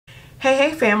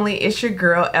Hey family, it's your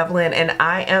girl Evelyn and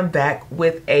I am back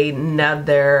with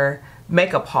another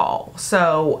makeup haul.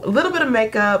 So a little bit of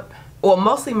makeup, well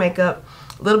mostly makeup,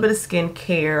 a little bit of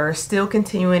skincare, still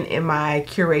continuing in my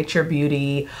curate your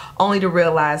beauty, only to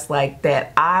realize like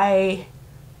that I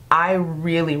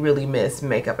really miss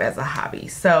makeup as a hobby.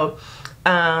 So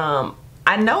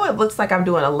I know it looks like I'm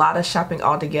doing a lot of shopping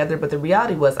all together, but the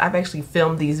reality was I've actually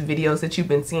filmed these videos that you've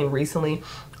been seeing recently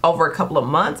over a couple of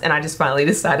months, and I just finally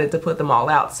decided to put them all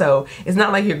out. So it's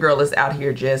not like your girl is out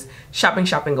here just shopping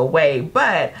away,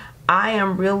 but I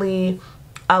am really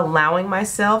allowing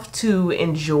myself to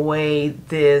enjoy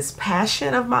this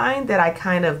passion of mine that I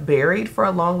kind of buried for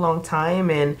a long time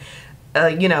and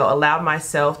you know, allowed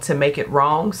myself to make it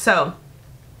wrong. So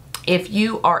if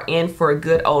you are in for a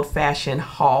good old-fashioned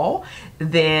haul,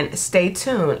 then stay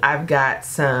tuned. I've got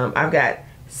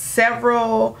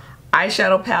several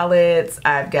eyeshadow palettes,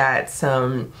 I've got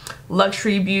some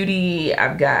luxury beauty,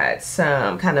 I've got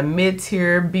some kind of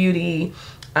mid-tier beauty,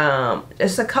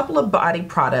 there's a couple of body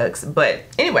products. But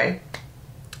anyway,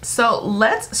 so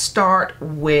let's start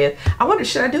with, I wonder,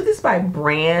 should I do this by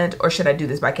brand or should I do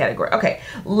this by category? Okay,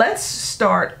 let's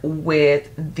start with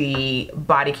the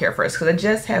body care first, because I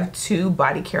just have two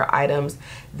body care items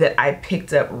that I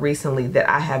picked up recently that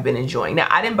I have been enjoying. Now,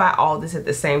 I didn't buy all this at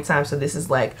the same time, so this is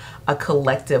like a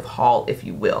collective haul, if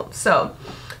you will. So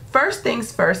first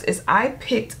things first is I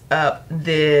picked up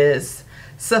this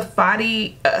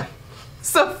Safari,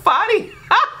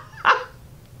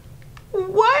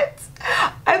 what?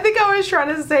 I think I was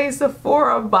trying to say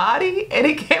Sephora body and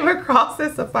it came across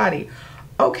as Safari.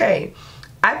 Okay,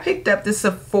 I picked up the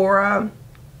Sephora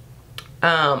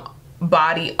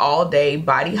body all day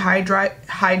body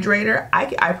hydrator.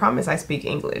 I promise I speak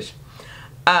English.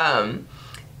 And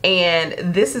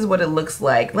this is what it looks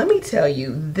like. Let me tell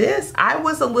you, this, I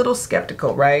was a little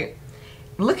skeptical, right?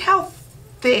 Look how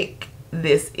thick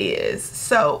this is.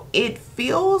 So it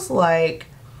feels like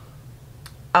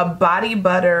a body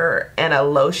butter and a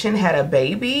lotion had a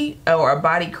baby, or a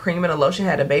body cream and a lotion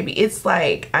had a baby. It's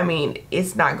like, I mean,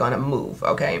 it's not gonna move,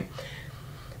 okay?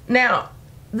 Now,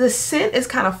 the scent is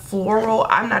kind of floral.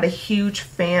 I'm not a huge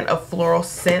fan of floral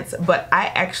scents, but I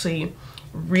actually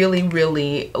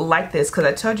really like this because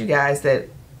I told you guys that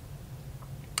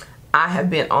I have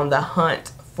been on the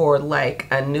hunt for like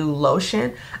a new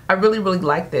lotion. I really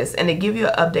like this, and to give you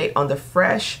an update on the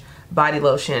Fresh body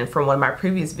lotion from one of my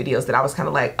previous videos that I was kind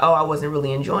of like, oh, I wasn't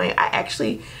really enjoying.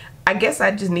 I guess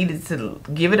I just needed to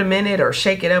give it a minute or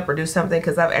shake it up or do something,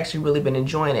 because I've actually really been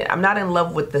enjoying it. I'm not in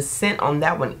love with the scent on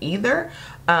that one either.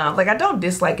 Like, I don't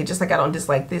dislike it, just like I don't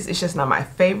dislike this. It's just not my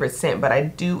favorite scent, but I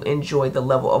do enjoy the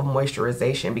level of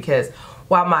moisturization, because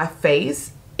while my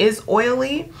face is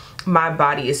oily, my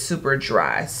body is super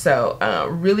dry. So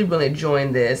really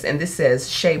enjoying this. And this says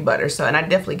shea butter, so, and I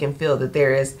definitely can feel that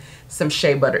there is some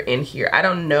shea butter in here. I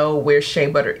don't know where shea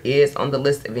butter is on the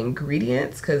list of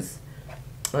ingredients, because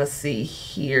let's see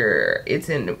here, it's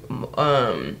in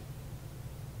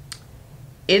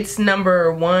it's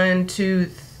number 1,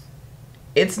 2,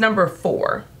 it's number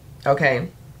 4. Okay,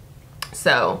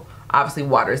 so obviously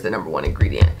water is the number 1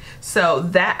 ingredient. So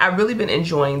that, I've really been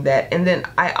enjoying that. And then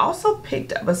I also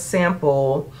picked up a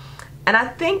sample, and I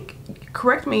think,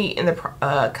 correct me in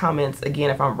the comments again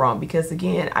if I'm wrong, because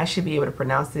again, I should be able to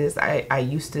pronounce this. I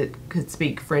used to could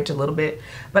speak French a little bit,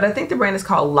 but I think the brand is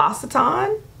called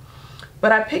L'Occitane.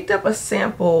 But I picked up a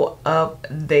sample of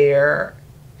their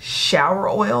shower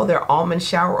oil, their almond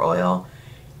shower oil.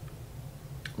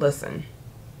 Listen,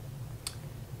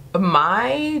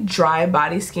 my dry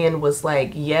body skin was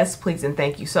like, yes, please, and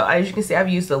thank you. So as you can see, I've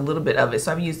used a little bit of it.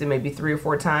 So I've used it maybe 3 or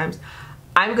 4 times.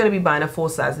 I'm going to be buying a full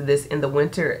size of this in the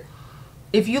winter.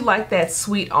 If you like that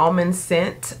sweet almond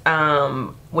scent,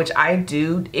 which I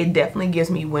do, it definitely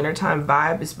gives me wintertime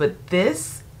vibes. But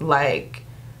this, like,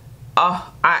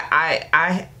 oh,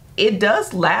 it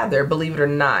does lather, believe it or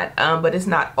not, but it's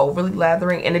not overly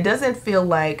lathering, and it doesn't feel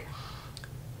like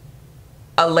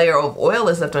a layer of oil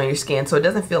is left on your skin, so it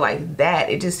doesn't feel like that.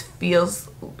 It just feels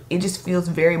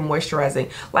very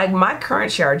moisturizing. Like my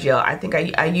current shower gel, I think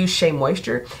I use Shea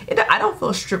Moisture. I don't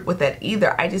feel stripped with that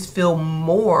either. I just feel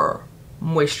more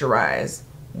moisturized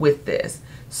with this.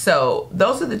 So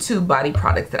those are the 2 body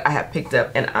products that I have picked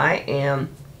up, and I am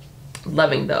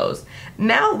loving those.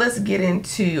 Now let's get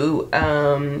into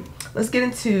some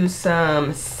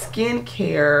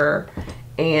skincare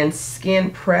and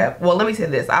skin prep. Well, let me say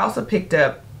this. I also picked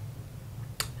up,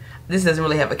 this doesn't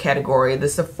really have a category, the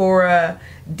Sephora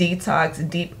Detox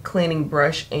Deep Cleaning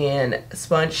Brush and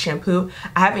Sponge Shampoo.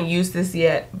 I haven't used this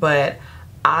yet, but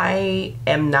I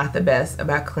am not the best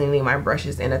about cleaning my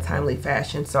brushes in a timely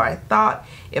fashion, so I thought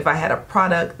if I had a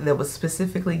product that was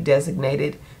specifically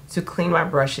designated to clean my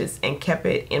brushes and kept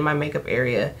it in my makeup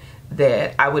area,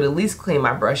 that I would at least clean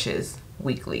my brushes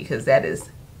weekly, because that is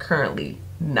currently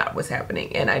not what's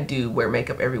happening. And I do wear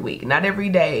makeup every week, not every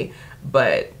day,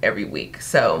 but every week.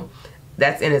 So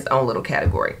that's in its own little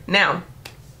category. Now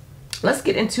let's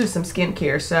get into some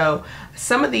skincare. So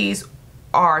some of these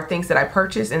are things that I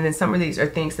purchased, and then some of these are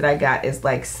things that I got as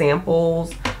like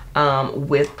samples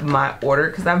with my order,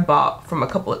 because I've bought from a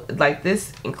couple of, like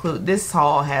this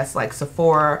haul has like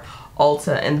Sephora,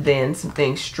 Ulta, and then some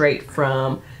things straight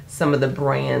from some of the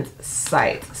brand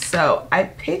sites. So I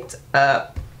picked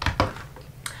up,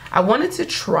 I wanted to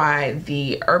try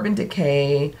the Urban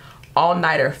Decay All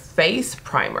Nighter Face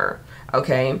Primer,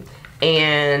 okay?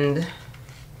 And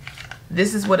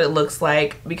this is what it looks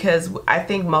like, because I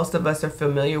think most of us are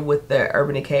familiar with the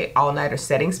Urban Decay All Nighter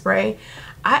Setting Spray.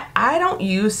 I don't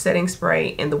use setting spray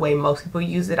in the way most people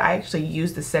use it. I actually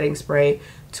use the setting spray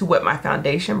to wet my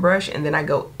foundation brush, and then I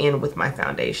go in with my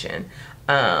foundation.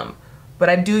 But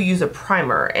I do use a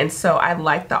primer, and so I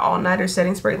like the All Nighter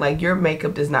setting spray. Like, your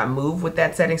makeup does not move with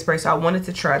that setting spray, so I wanted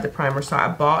to try the primer, so I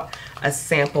bought a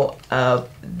sample of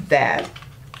that.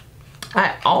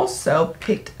 I also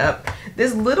picked up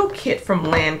this little kit from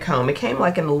Lancome. It came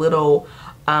like in a little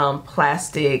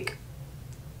plastic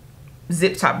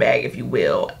zip top bag, if you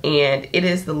will, and it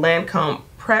is the Lancome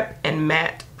Prep and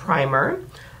Matte Primer.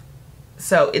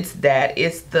 So it's that.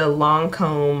 It's the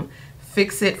Lancome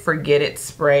Fix It Forget It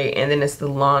spray, and then it's the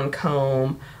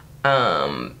Lancome.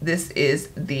 This is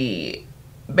the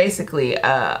basically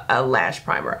a lash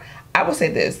primer. I will say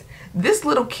this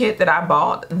little kit that I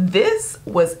bought, this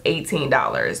was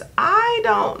 $18. I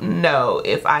don't know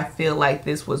if I feel like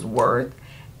this was worth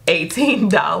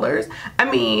 $18.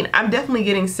 I mean, I'm definitely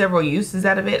getting several uses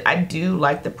out of it. I do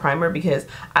like the primer because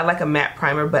I like a matte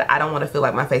primer, but I don't want to feel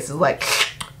like my face is like,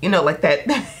 you know, like that.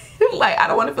 Like, I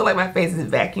don't want to feel like my face is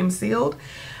vacuum sealed.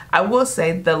 I will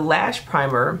say the lash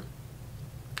primer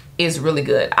is really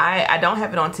good. I don't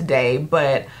have it on today,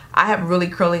 but I have really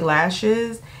curly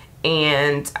lashes,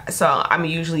 and so I'm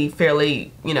usually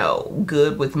fairly, you know,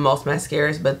 good with most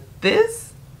mascaras, but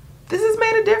this has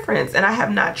made a difference. And I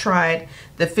have not tried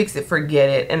the Fix It Forget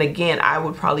It, and again, I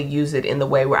would probably use it in the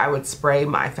way where I would spray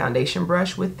my foundation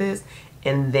brush with this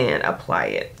and then apply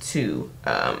it to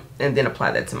and then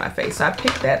apply that to my face. So I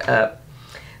picked that up.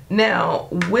 Now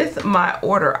with my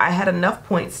order, I had enough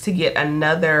points to get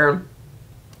another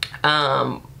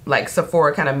like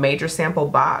Sephora kind of major sample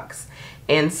box,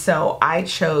 and so I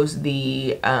chose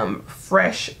the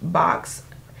Fresh box,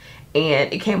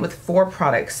 and it came with 4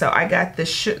 products. So I got the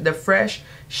Fresh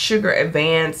Sugar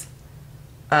Advanced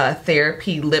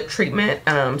Therapy Lip Treatment.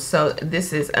 So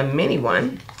this is a mini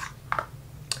one,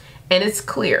 and it's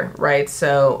clear, right?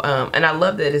 So and I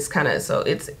love that it's kind of, so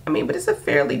it's, I mean, but it's a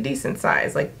fairly decent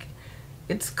size. Like,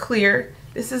 it's clear.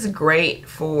 This is great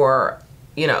for,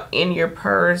 you know, in your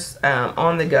purse,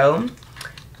 on the go.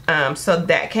 So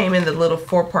that came in the little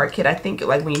 4-part kit. I think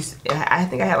like when you, I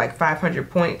think I had like 500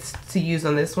 points to use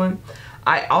on this one.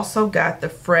 I also got the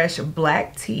Fresh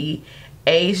Black Tea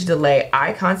Age Delay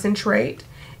Eye Concentrate.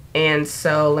 And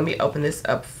so let me open this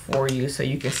up for you so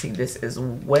you can see this as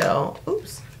well.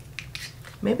 Oops.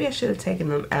 Maybe I should have taken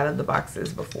them out of the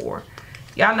boxes before.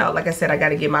 Y'all know, like I said, I got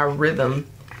to get my rhythm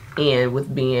in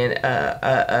with being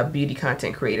a beauty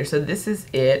content creator. So this is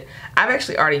it. I've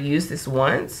actually already used this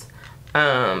once.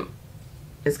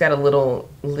 It's got a little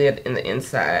lid in the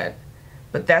inside,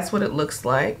 but that's what it looks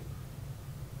like.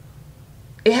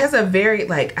 It has a very,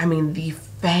 like, I mean, the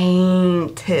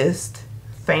faintest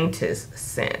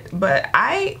scent, but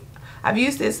I've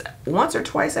used this once or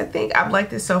twice. I think I've liked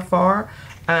this so far,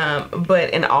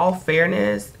 but in all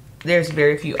fairness, there's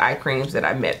very few eye creams that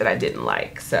I met that I didn't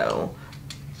like. So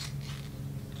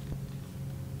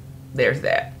there's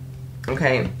that.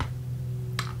 Okay.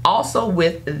 Also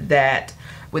with that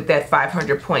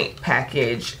 500 point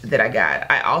package that I got,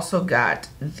 I also got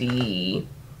the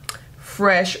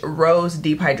Fresh Rose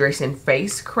Deep Hydration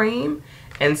Face Cream.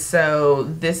 And so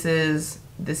this is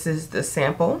the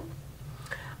sample.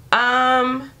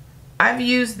 I've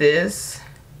used this.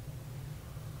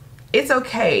 It's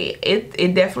okay.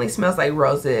 It definitely smells like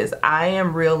roses. I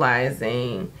am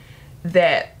realizing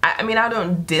that, I mean, I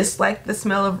don't dislike the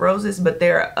smell of roses, but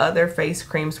there are other face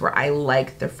creams where I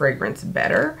like the fragrance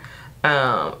better.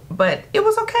 But it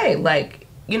was okay. Like,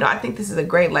 you know, I think this is a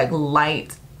great, like,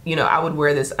 light, you know, I would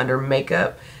wear this under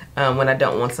makeup when I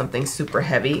don't want something super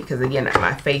heavy, because again,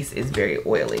 my face is very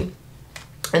oily.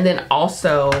 And then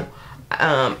also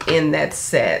in that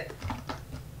set,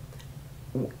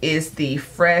 is the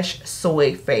Fresh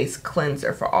Soy Face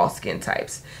Cleanser for all skin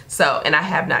types. So, and I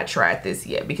have not tried this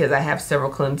yet because I have several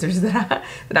cleansers that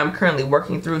I'm currently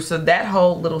working through. So that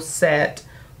whole little set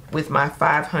with my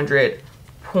 500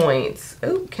 points.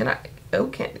 Oh, can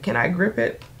I grip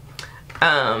it?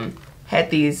 Had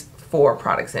these 4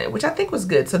 products in it, which I think was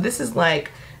good. So this is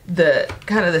like the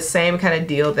kind of the same kind of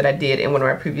deal that I did in one of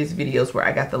my previous videos where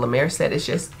I got the La Mer set. It's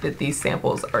just that these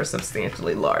samples are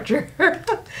substantially larger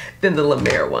than the La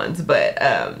Mer ones, but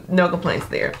no complaints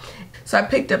there. So I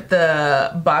picked up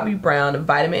the Bobbi Brown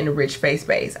Vitamin Enriched Face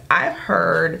Base. I've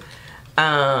heard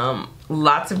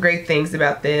lots of great things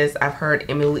about this. I've heard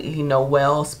Emily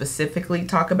Noel specifically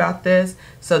talk about this.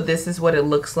 So this is what it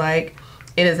looks like.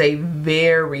 It is a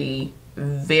very,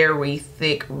 very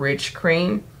thick, rich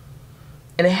cream.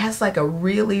 And it has like a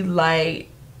really light,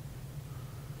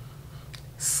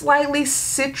 slightly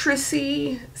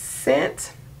citrusy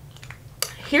scent.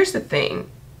 Here's the thing.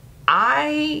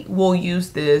 I will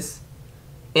use this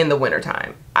in the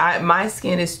wintertime. My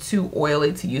skin is too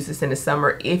oily to use this in the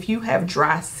summer. If you have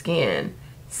dry skin,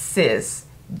 sis,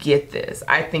 get this.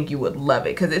 I think you would love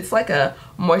it because it's like a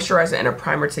moisturizer and a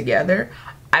primer together.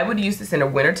 I would use this in the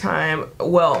wintertime.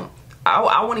 Well,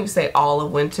 I won't even say all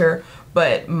of winter,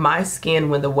 but my skin,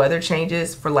 when the weather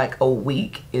changes for like a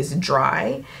week, is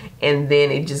dry, and then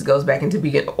it just goes back into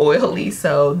being oily.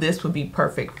 So this would be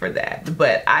perfect for that.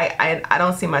 But I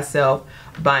don't see myself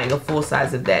buying a full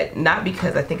size of that. Not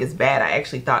because I think it's bad. I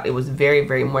actually thought it was very,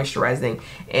 very moisturizing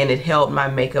and it held my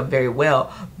makeup very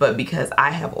well. But because I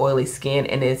have oily skin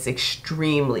and it's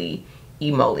extremely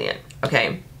emollient.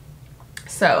 Okay,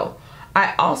 so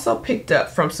I also picked up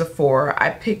from Sephora, I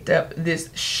picked up this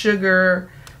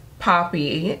Sugar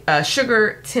Poppy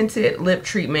Sugar Tinted Lip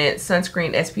Treatment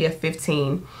Sunscreen SPF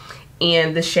 15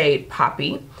 in the shade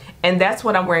Poppy. And that's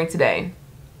what I'm wearing today.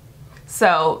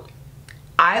 So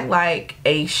I like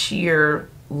a sheer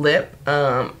lip.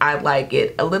 I like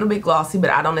it a little bit glossy, but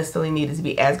I don't necessarily need it to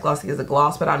be as glossy as a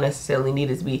gloss, but I don't necessarily need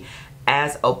it to be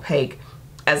as opaque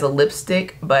as a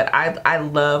lipstick. But I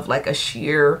love like a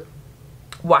sheer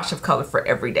wash of color for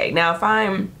every day. Now, if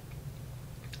I'm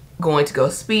going to go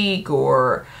speak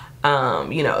or,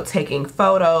 you know, taking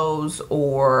photos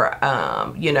or,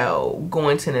 you know,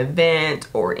 going to an event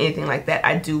or anything like that,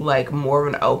 I do like more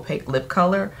of an opaque lip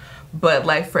color. But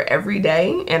like for every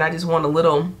day, and I just want a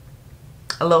little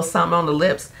something on the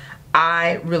lips,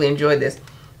 I really enjoyed this.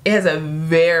 It has a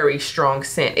very strong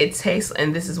scent. It tastes,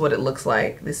 and this is what it looks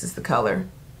like. This is the color.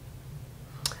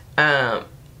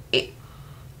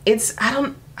 It's I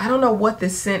don't know what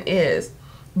this scent is,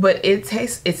 but it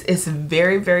tastes, it's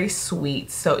very, very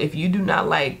sweet. So if you do not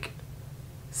like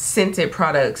scented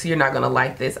products, you're not gonna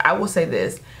like this. I will say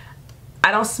this, I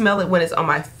don't smell it when it's on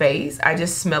my face. I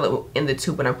just smell it in the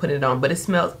tube when I put it on. But it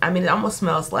smells, I mean, it almost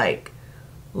smells like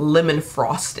lemon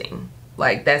frosting.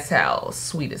 Like that's how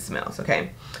sweet it smells. Okay,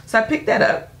 so I picked that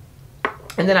up,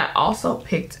 and then I also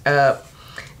picked up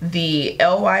the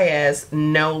LYS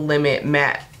No Limit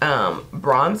Matte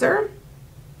bronzer.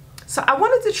 So I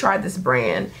wanted to try this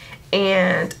brand,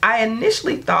 and I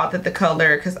initially thought that the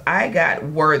color, because I got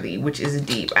Worthy, which is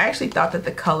deep, I actually thought that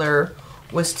the color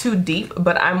was too deep,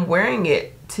 but I'm wearing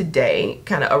it today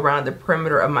kind of around the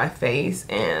perimeter of my face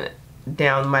and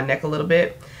down my neck a little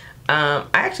bit. I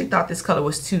actually thought this color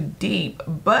was too deep,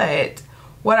 but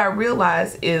what I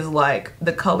realized is like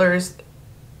the color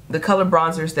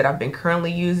bronzers that I've been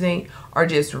currently using are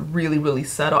just really, really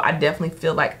subtle. I definitely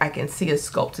feel like I can see a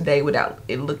sculpt today without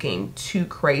it looking too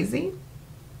crazy.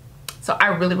 So I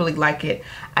really, really like it.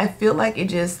 I feel like it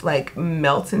just like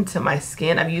melts into my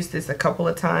skin. I've used this a couple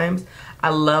of times. I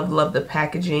love the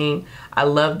packaging. I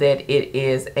love that it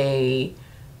is a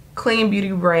clean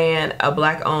beauty brand, a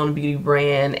black owned beauty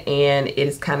brand, and it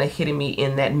is kind of hitting me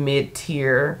in that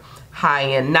mid-tier,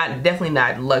 high-end, definitely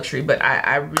not luxury, but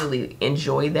I really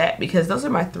enjoy that because those are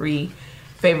my 3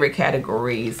 favorite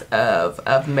categories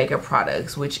of makeup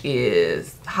products, which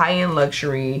is high-end,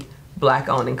 luxury, black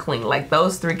owned, and clean. Like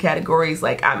those 3 categories,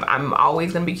 like I'm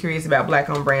always gonna be curious about black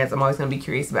owned brands, I'm always gonna be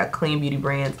curious about clean beauty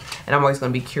brands, and I'm always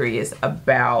gonna be curious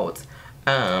about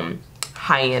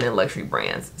high-end and luxury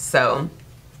brands. So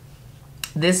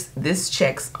this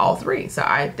checks all 3, so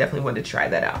I definitely wanted to try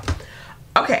that out.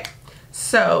 Okay,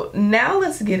 so now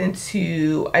let's get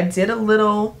into, I did a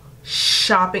little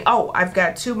shopping. Oh, I've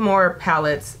got 2 more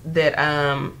palettes that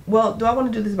well, do I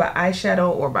want to do this by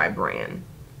eyeshadow or by brand?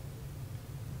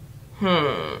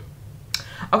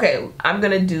 Okay, I'm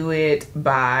gonna do it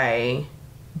by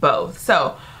both.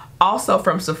 So also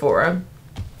from Sephora,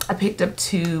 I picked up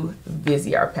 2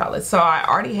 Viseart palettes. So I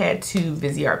already had 2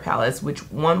 Viseart palettes, which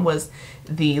one was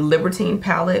the Libertine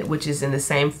palette, which is in the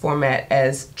same format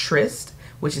as Trist,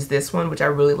 which is this one, which I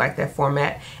really like that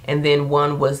format. And then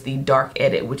one was the Dark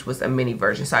Edit, which was a mini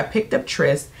version. So I picked up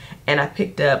Trist and I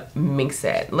picked up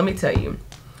Minxet. Let me tell you,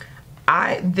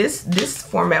 this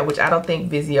format, which I don't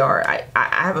think Viseart, I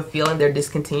have a feeling they're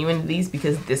discontinuing these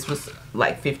because this was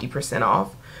like 50%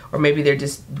 off, or maybe they're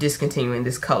just discontinuing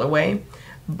this colorway.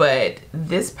 But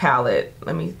this palette,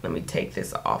 let me take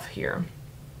this off here.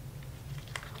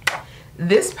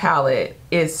 This palette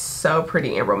is so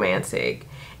pretty and romantic.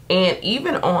 And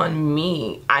even on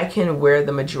me, I can wear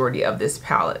the majority of this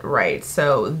palette, right?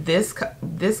 So this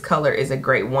color is a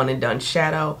great one and done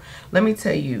shadow. Let me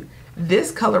tell you,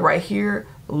 this color right here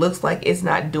looks like it's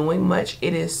not doing much.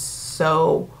 It is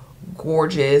so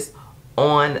gorgeous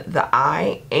on the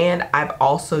eye. And I've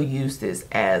also used this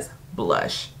as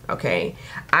blush, okay?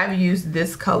 I've used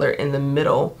this color in the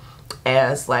middle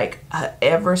as like a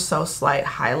ever so slight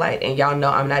highlight. And y'all know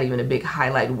I'm not even a big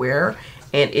highlight wearer.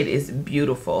 And it is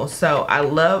beautiful. So I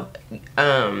love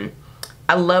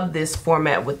this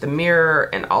format with the mirror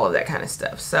and all of that kind of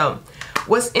stuff. So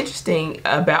what's interesting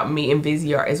about me and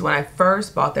Viseart is when I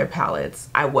first bought their palettes,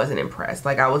 I wasn't impressed.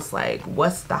 Like I was like,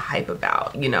 what's the hype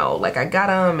about? You know, like I got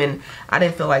them and I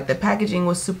didn't feel like the packaging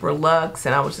was super luxe,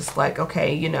 and I was just like,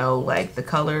 okay, you know, like the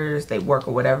colors, they work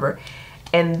or whatever.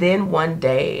 And then one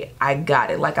day I got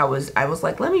it. Like I was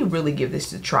like, let me really give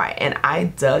this a try. And I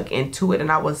dug into it and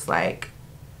I was like,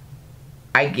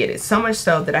 I get it. So much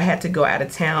so that I had to go out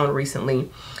of town recently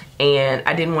and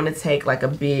I didn't want to take like a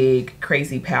big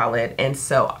crazy palette, and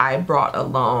so I brought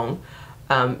along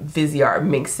Viseart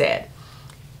Minxet.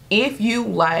 If you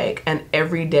like an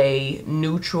everyday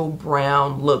neutral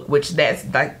brown look, which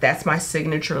that's my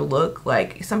signature look.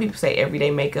 Like some people say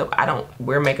everyday makeup. I don't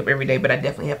wear makeup every day, but I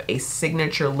definitely have a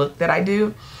signature look that I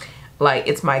do. Like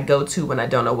it's my go-to when I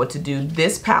don't know what to do.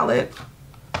 This palette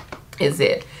is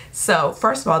it. So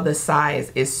first of all, the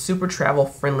size is super travel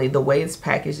friendly. The way it's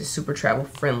packaged is super travel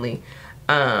friendly.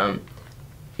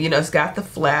 You know, it's got the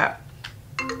flap.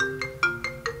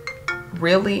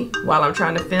 Really? While I'm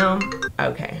trying to film?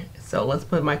 Okay, so let's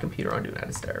put my computer on Do Not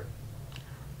Disturb.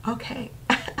 Okay.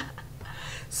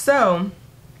 So,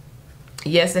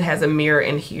 yes, it has a mirror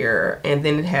in here, and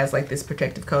then it has like this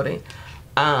protective coating.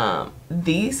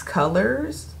 These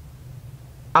colors,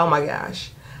 oh my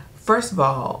gosh. First of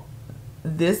all,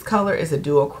 this color is a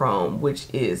duochrome, which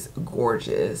is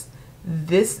gorgeous.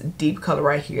 This deep color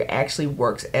right here actually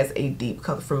works as a deep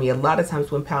color for me. A lot of times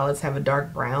when palettes have a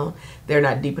dark brown, they're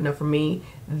not deep enough for me.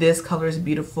 This color is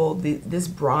beautiful. This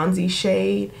bronzy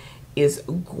shade is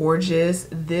gorgeous.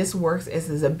 This works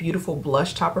as a beautiful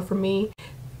blush topper for me.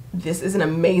 This is an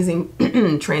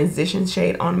amazing transition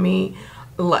shade on me.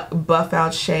 Buff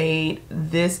out shade.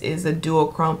 This is a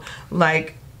duochrome.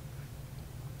 Like,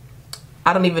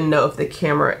 I don't even know if the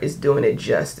camera is doing it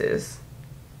justice.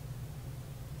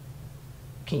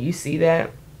 Can you see that?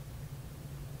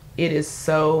 It is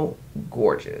so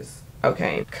gorgeous.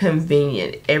 Okay,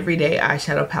 convenient everyday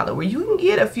eyeshadow palette where you can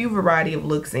get a few variety of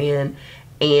looks in,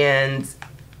 and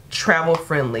travel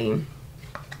friendly.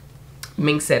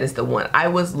 Minxet is the one. I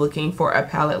was looking for a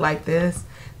palette like this,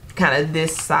 kind of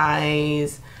this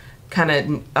size, kind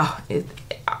of.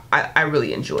 I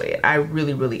really enjoy it. I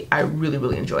really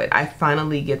enjoy it. I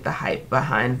finally get the hype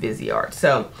behind Viseart.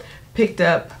 So picked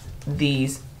up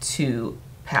these two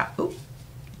palettes.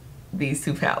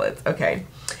 Okay,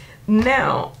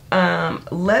 now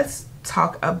let's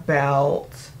talk about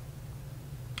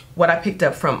what I picked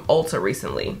up from Ulta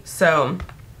recently. So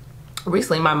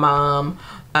recently my mom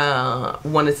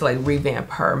wanted to like revamp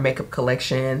her makeup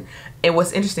collection. And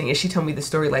what's interesting is she told me the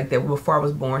story like that before I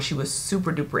was born, she was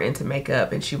super duper into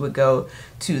makeup, and she would go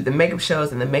to the makeup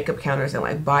shows and the makeup counters and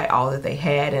like buy all that they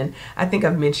had. And I think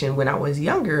I've mentioned when I was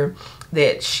younger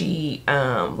that she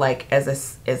like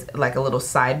as like a little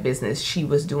side business, she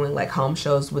was doing like home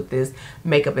shows with this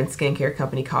makeup and skincare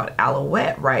company called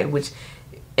Alouette, right?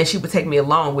 And she would take me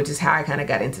along, which is how I kind of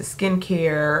got into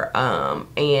skincare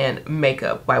and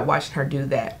makeup by watching her do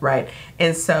that, right?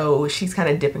 And so she's kind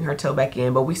of dipping her toe back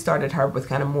in, but we started her with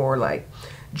kind of more like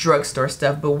drugstore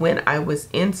stuff. But when I was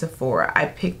in Sephora, I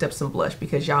picked up some blush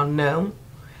because y'all know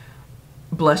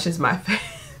blush is my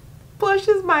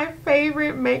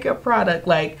makeup product.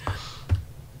 Like,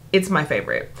 it's my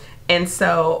favorite. And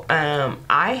so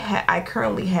I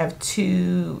currently have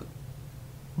two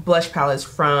blush palettes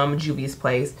from Juvia's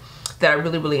Place that I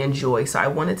really enjoy. So I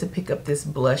wanted to pick up this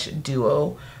blush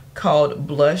duo called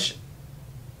Blush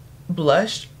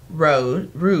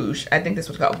Rouge. I think this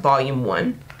was called Volume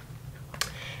 1.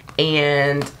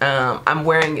 and I'm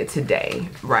wearing it today,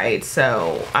 right?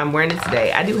 So I'm wearing it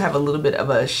today. I do have a little bit of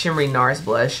a shimmery NARS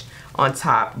blush on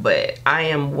top, but I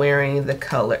am wearing the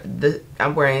color,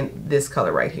 I'm wearing this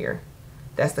color right here.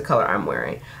 That's the color I'm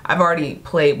wearing. I've already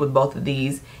played with both of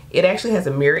these. It actually has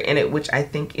a mirror in it, which I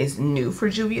think is new for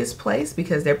Juvia's Place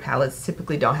because their palettes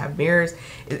typically don't have mirrors.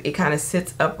 It kind of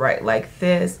sits upright like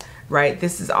this, right?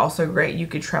 This is also great. You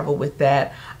could travel with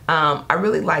that. I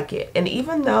really like it. And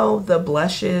even though the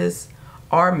blushes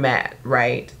are matte,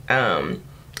 right?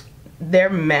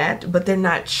 They're matte, but they're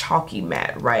not chalky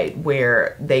matte, right?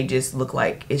 Where they just look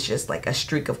like it's just like a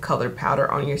streak of colored powder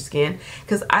on your skin.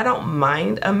 Because I don't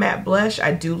mind a matte blush.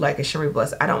 I do like a shimmery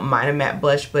blush. I don't mind a matte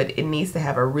blush, but it needs to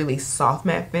have a really soft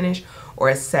matte finish or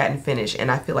a satin finish. And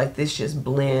I feel like this just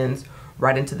blends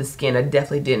right into the skin. I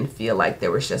definitely didn't feel like there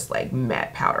was just like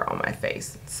matte powder on my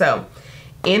face. So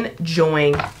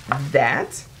enjoying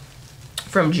that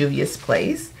from Juvia's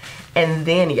Place. And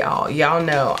then y'all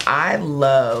know I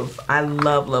love NARS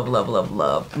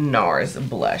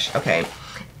blush, okay?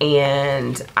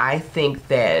 And I think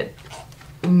that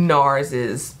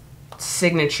NARS's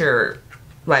signature,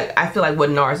 like I feel like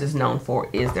what NARS is known for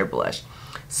is their blush.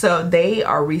 So they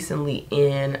are recently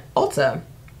in Ulta,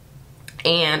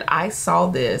 and I saw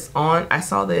this,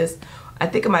 I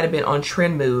think it might have been on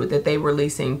Trend Mood, that they were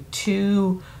releasing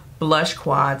 2 blush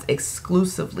quads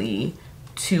exclusively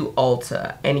to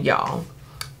Ulta. And y'all,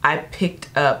 I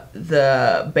picked up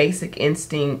the Basic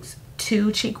Instincts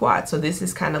 2 cheek quad. So this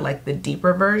is kind of like the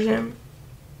deeper version.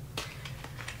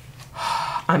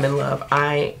 I'm in love.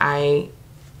 I'm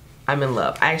in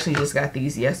love. I actually just got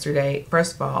these yesterday.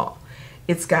 First of all,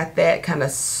 it's got that kind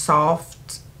of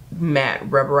soft matte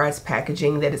rubberized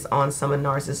packaging that is on some of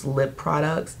NARS's lip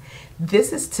products.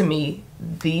 This is, to me,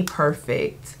 the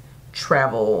perfect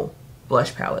travel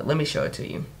blush palette. Let me show it to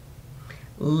you.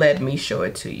 Let me show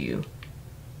it to you.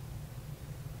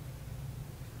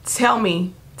 Tell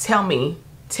me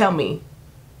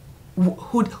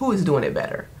who is doing it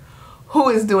better? Who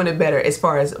is doing it better as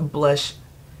far as blush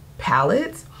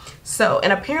palettes? So,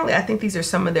 and apparently I think these are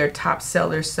some of their top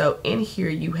sellers. So in here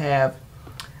you have,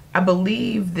 I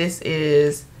believe this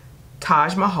is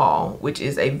Taj Mahal, which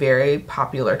is a very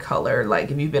popular color.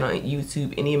 Like if you've been on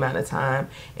YouTube any amount of time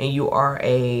and you are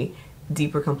a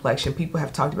deeper complexion, people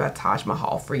have talked about Taj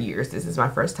Mahal for years. This is my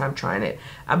first time trying it.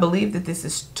 I believe that this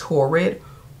is Torrid,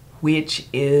 which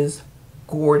is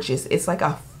gorgeous. It's like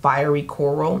a fiery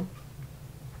coral.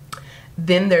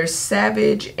 Then there's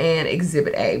Savage and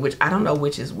Exhibit A, which I don't know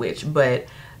which is which, but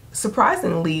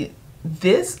surprisingly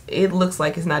this, it looks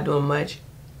like it's not doing much.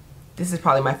 This is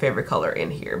probably my favorite color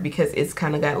in here because it's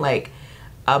kind of got like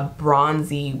a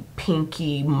bronzy,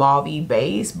 pinky, mauvey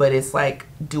base, but it's like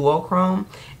duochrome.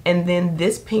 And then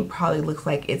this pink probably looks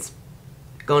like it's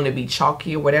going to be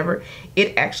chalky or whatever.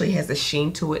 It actually has a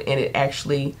sheen to it, and it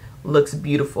actually looks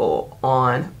beautiful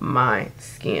on my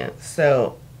skin.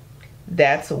 So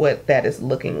that's what that is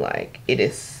looking like. It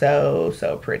is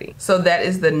so pretty. So that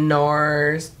is the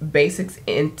NARS Basic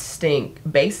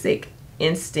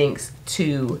Instincts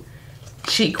 2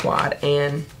 cheek quad,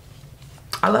 and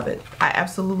I love it. I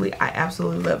absolutely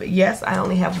love it. Yes, I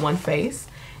only have one face,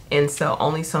 and so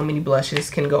only so many blushes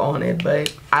can go on it,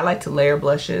 but I like to layer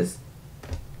blushes,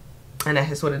 and that's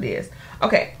just what it is.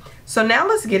 Okay, so now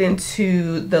let's get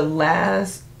into the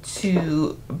last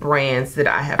 2 brands that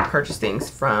I have purchased things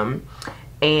from,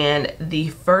 and the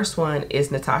first one is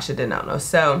Natasha Denona.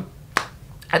 So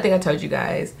I think I told you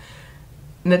guys,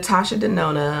 Natasha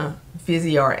Denona,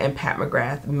 Viseart, and Pat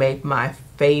McGrath make my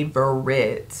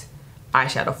favorite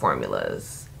eyeshadow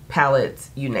formulas,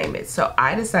 palettes, you name it. So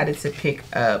I decided to pick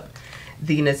up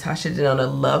the Natasha Denona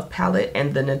Love palette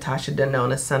and the Natasha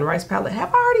Denona Sunrise palette.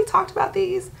 Have I already talked about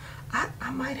these?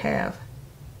 I might have.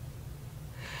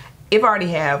 If I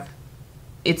already have,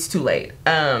 it's too late.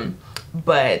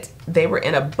 But they were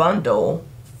in a bundle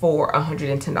for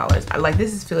 $110. Like,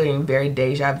 this is feeling very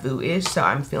deja vu-ish, so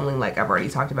I'm feeling like I've already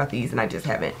talked about these and I just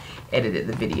haven't edited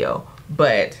the video.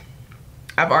 But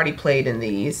I've already played in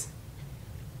these.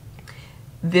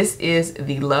 This is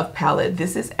the Love palette.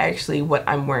 This is actually what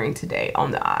I'm wearing today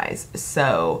on the eyes.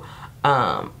 So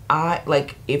I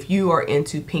like, if you are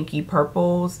into pinky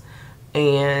purples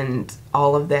and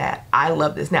all of that, I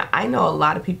love this. Now I know a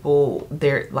lot of people,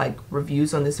 their like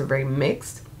reviews on this are very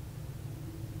mixed.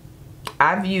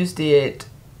 I've used it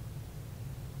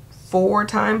 4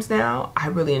 times now. I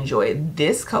really enjoy it.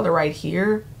 This color right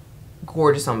here,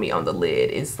 gorgeous on me on the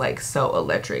lid. It's like so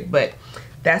electric. But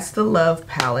that's the Love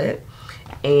palette.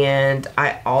 And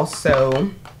I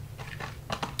also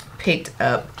picked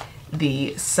up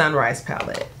the Sunrise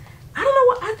palette. I don't know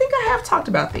what, I think I have talked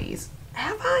about these.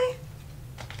 Have I?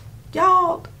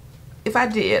 Y'all, if I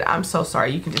did, I'm so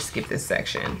sorry. You can just skip this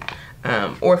section.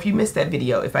 Or if you missed that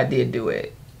video, if I did do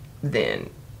it, then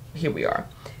here we are.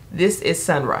 This is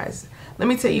Sunrise. Let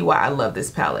me tell you why I love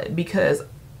this palette. Because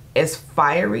as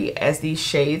fiery as these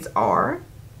shades are,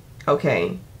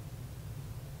 okay,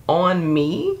 on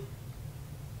me,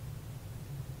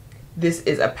 this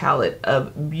is a palette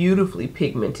of beautifully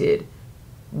pigmented,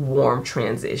 warm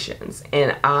transitions.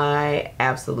 And I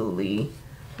absolutely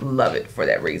love it for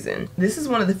that reason. This is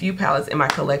one of the few palettes in my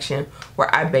collection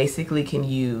where I basically can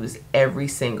use every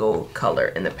single color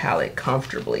in the palette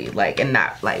comfortably, like, and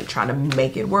not like trying to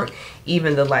make it work.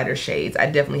 Even the lighter shades, I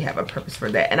definitely have a purpose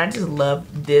for that. And I just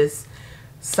love this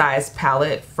size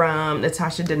palette from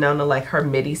Natasha Denona. Like, her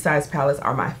midi size palettes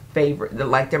are my favorite.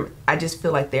 I just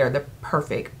feel like they're the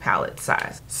perfect palette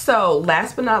size. So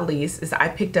last but not least is I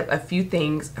picked up a few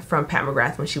things from Pat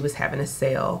McGrath when she was having a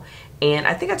sale. And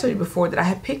I think I told you before that I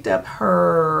had picked up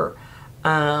her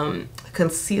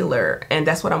concealer, and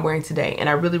that's what I'm wearing today. And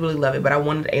I really, really love it, but I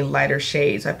wanted a lighter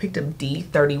shade. So I picked up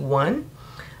D31.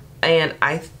 And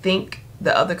I think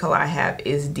the other color I have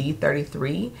is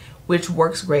D33, which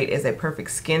works great as a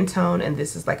perfect skin tone. And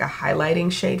this is like a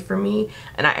highlighting shade for me.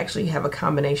 And I actually have a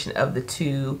combination of the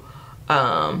two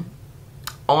on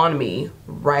me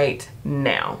right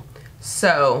now.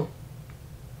 So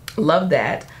love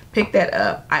that. Picked that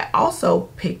up. I also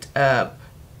picked up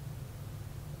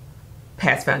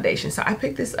Pat's foundation. So I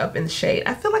picked this up in the shade.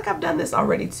 I feel like I've done this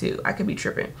already too. I could be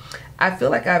tripping. I feel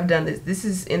like I've done this. This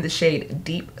is in the shade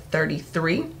Deep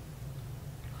 33.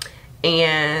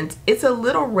 And it's a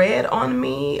little red on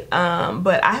me,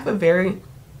 but I have a very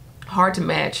hard to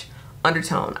match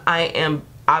undertone. I am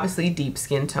obviously deep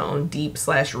skin tone,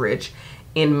 deep/rich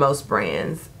in most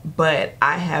brands, but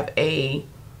I have a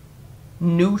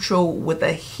neutral with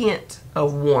a hint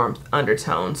of warmth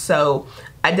undertone. So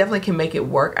I definitely can make it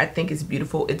work. I think it's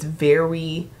beautiful. It's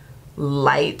very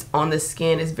light on the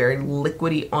skin. It's very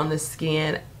liquidy on the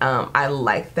skin. I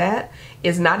like that.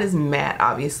 It's not as matte,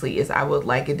 obviously, as I would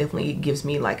like. It definitely gives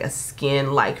me like a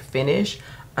skin-like finish.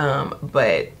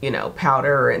 But, you know,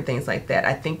 powder and things like that.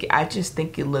 I just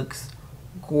think it looks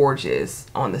gorgeous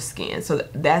on the skin. So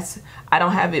I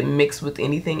don't have it mixed with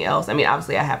anything else. I mean,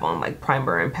 obviously I have on like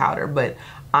primer and powder, but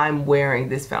I'm wearing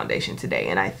this foundation today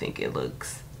and I think it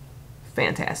looks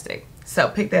fantastic. So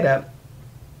pick that up.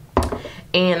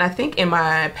 And I think in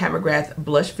my Pat McGrath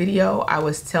blush video, I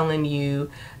was telling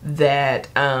you that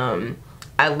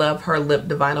I love her Lip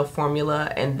Divino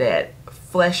formula, and that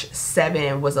Flesh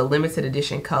 7 was a limited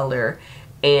edition color.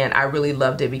 And I really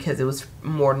loved it because it was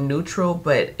more neutral,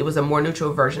 but it was a more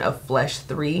neutral version of Flesh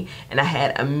 3. And I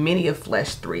had a mini of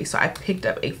Flesh 3. So I picked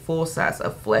up a full size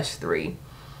of Flesh 3.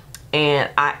 And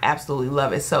I absolutely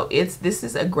love it. So this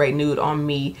is a great nude on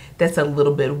me that's a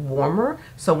little bit warmer.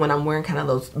 So when I'm wearing kind of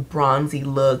those bronzy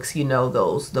looks, you know,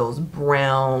 those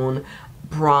brown,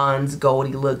 bronze,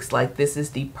 goldy looks, like this is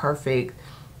the perfect,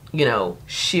 you know,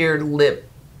 sheer lip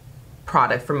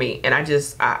product for me. And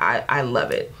I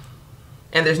love it.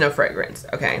 And there's no fragrance,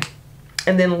 okay?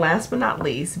 And then last but not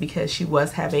least, because she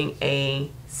was having a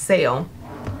sale,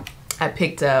 I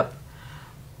picked up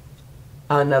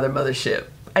another mothership.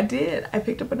 I did. I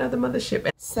picked up another mothership.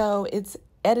 So it's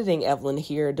editing Evelyn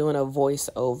here doing a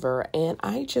voiceover, and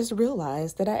I just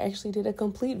realized that I actually did a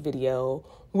complete video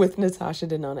with Natasha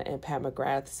Denona and Pat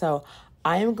McGrath. So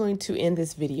I am going to end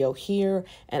this video here,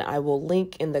 and I will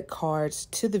link in the cards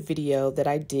to the video that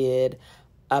I did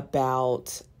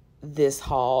about this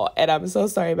haul. And I'm so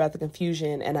sorry about the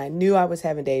confusion, and I knew I was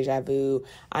having deja vu.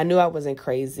 I knew I wasn't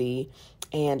crazy,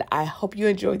 and I hope you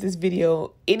enjoyed this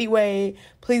video anyway.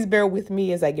 Please bear with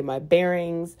me as I get my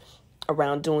bearings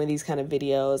around doing these kind of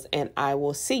videos, and I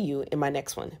will see you in my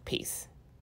next one. Peace.